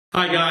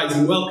Hi guys,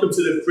 and welcome to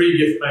the free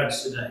gift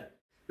page today.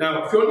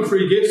 Now, if you want your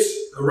free gifts,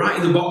 right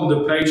at the bottom of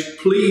the page,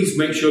 please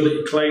make sure that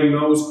you claim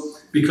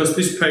those because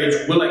this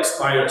page will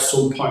expire at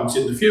some point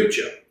in the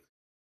future.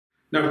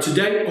 Now,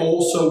 today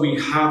also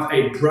we have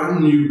a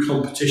brand new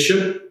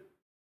competition,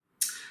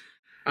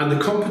 and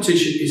the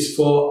competition is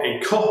for a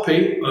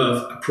copy of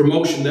a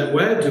promotion that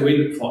we're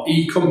doing for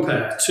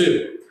Ecompare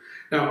 2.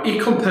 Now,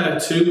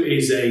 Ecompare 2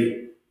 is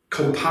a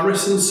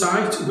comparison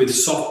site with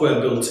software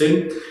built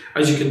in.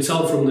 As you can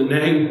tell from the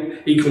name,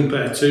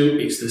 Ecompare 2,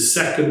 it's the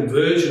second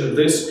version of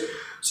this.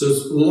 So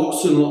there's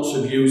lots and lots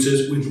of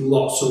users with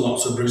lots and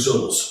lots of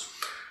results.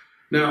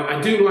 Now, I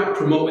do like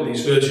promoting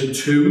these version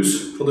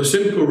 2s for the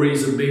simple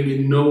reason being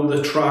you know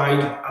the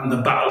tried and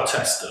the battle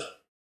tested.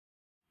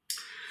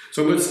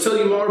 So I'm going to tell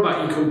you more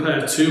about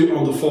Ecompare 2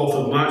 on the 4th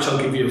of March.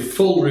 I'll give you a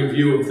full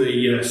review of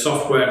the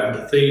software and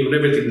the theme and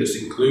everything that's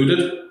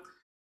included.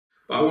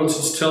 But I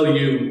wanted to tell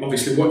you,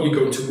 obviously, what you're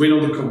going to win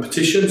on the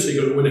competition. So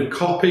you're going to win a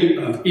copy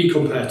of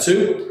Ecompare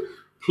 2,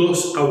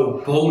 plus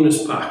our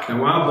bonus pack.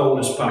 Now, our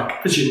bonus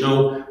pack, as you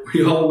know,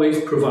 we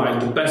always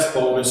provide the best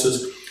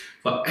bonuses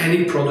for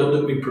any product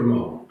that we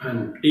promote.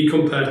 And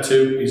Ecompare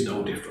 2 is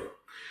no different.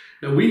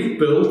 Now, we've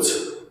built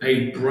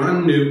a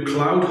brand new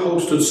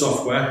cloud-hosted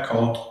software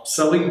called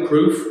Selling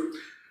Proof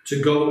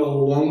to go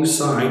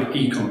alongside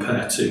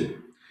Ecompare 2.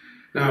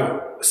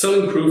 Now,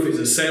 Selling Proof is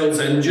a sales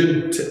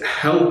engine to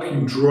help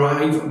you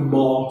drive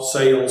more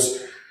sales,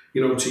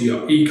 to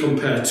your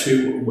Ecompare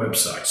 2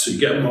 website. So you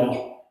get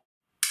more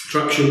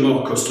traction,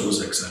 more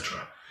customers,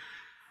 etc.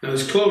 Now,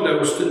 it's cloud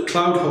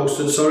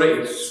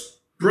hosted, it's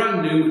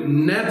brand new,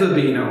 never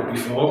been out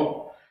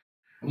before.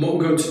 And what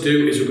we're going to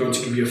do is we're going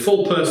to give you a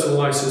full personal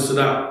license to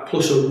that,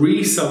 plus a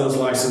reseller's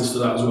license to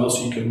that as well,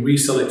 so you can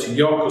resell it to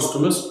your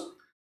customers.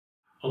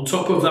 On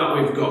top of that,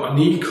 we've got an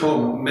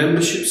e-com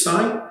membership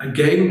site.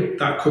 Again,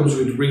 that comes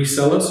with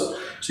resellers.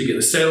 So you get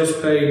the sales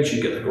page,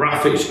 you get the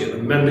graphics, you get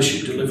the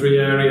membership delivery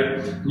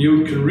area. And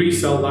you can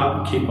resell that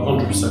and keep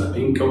 100% of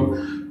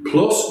income.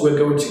 Plus, we're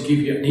going to give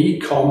you an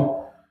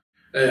e-com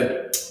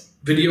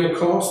video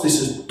course. This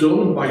is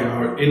done by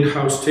our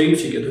in-house team.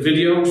 So you get the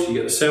videos, you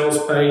get the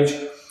sales page,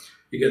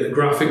 you get the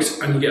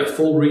graphics, and you get a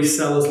full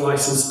reseller's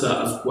license to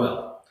that as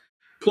well.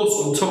 Plus,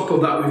 on top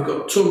of that, we've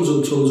got tons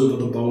and tons of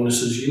other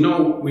bonuses. You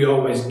know, we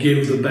always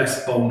give the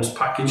best bonus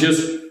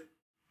packages.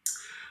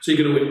 So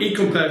you're going to win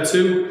Ecompare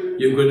 2,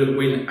 you're going to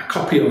win a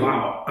copy of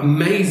our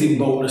amazing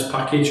bonus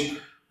package,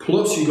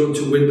 plus you're going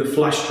to win the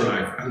flash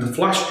drive. And the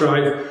flash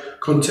drive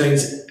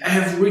contains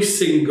every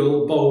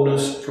single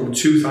bonus from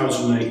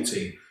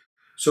 2018.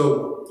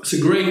 So it's a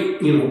great,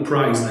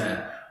 prize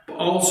there. But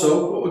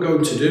also, what we're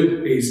going to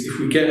do is if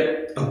we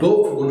get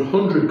above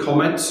 100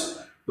 comments,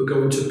 we're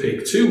going to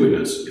pick 2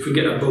 winners. If we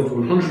get above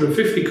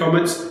 150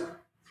 comments,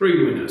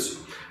 3 winners.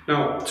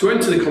 Now, to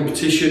enter the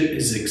competition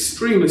is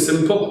extremely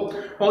simple.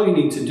 All you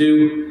need to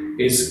do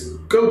is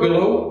go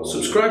below,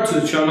 subscribe to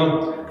the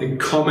channel, and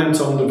comment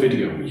on the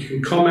video. You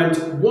can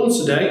comment once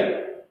a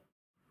day,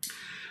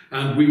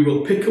 and we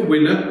will pick a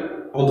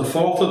winner on the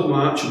 4th of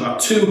March,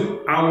 about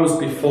 2 hours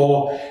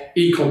before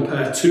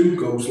Ecompare 2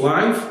 goes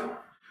live.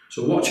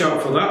 So watch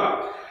out for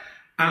that.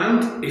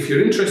 And if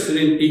you're interested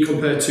in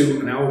Ecompare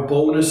 2 and our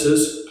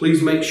bonuses,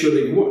 please make sure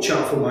that you watch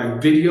out for my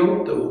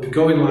video that will be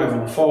going live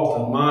on the 4th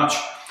of March.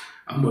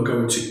 And we're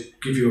going to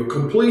give you a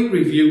complete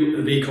review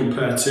of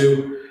Ecompare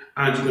 2,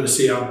 and you're going to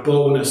see our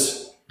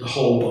bonus, the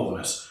whole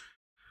bonus.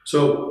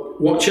 So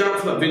watch out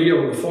for that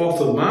video on the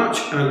 4th of March,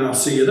 and I'll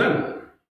see you then.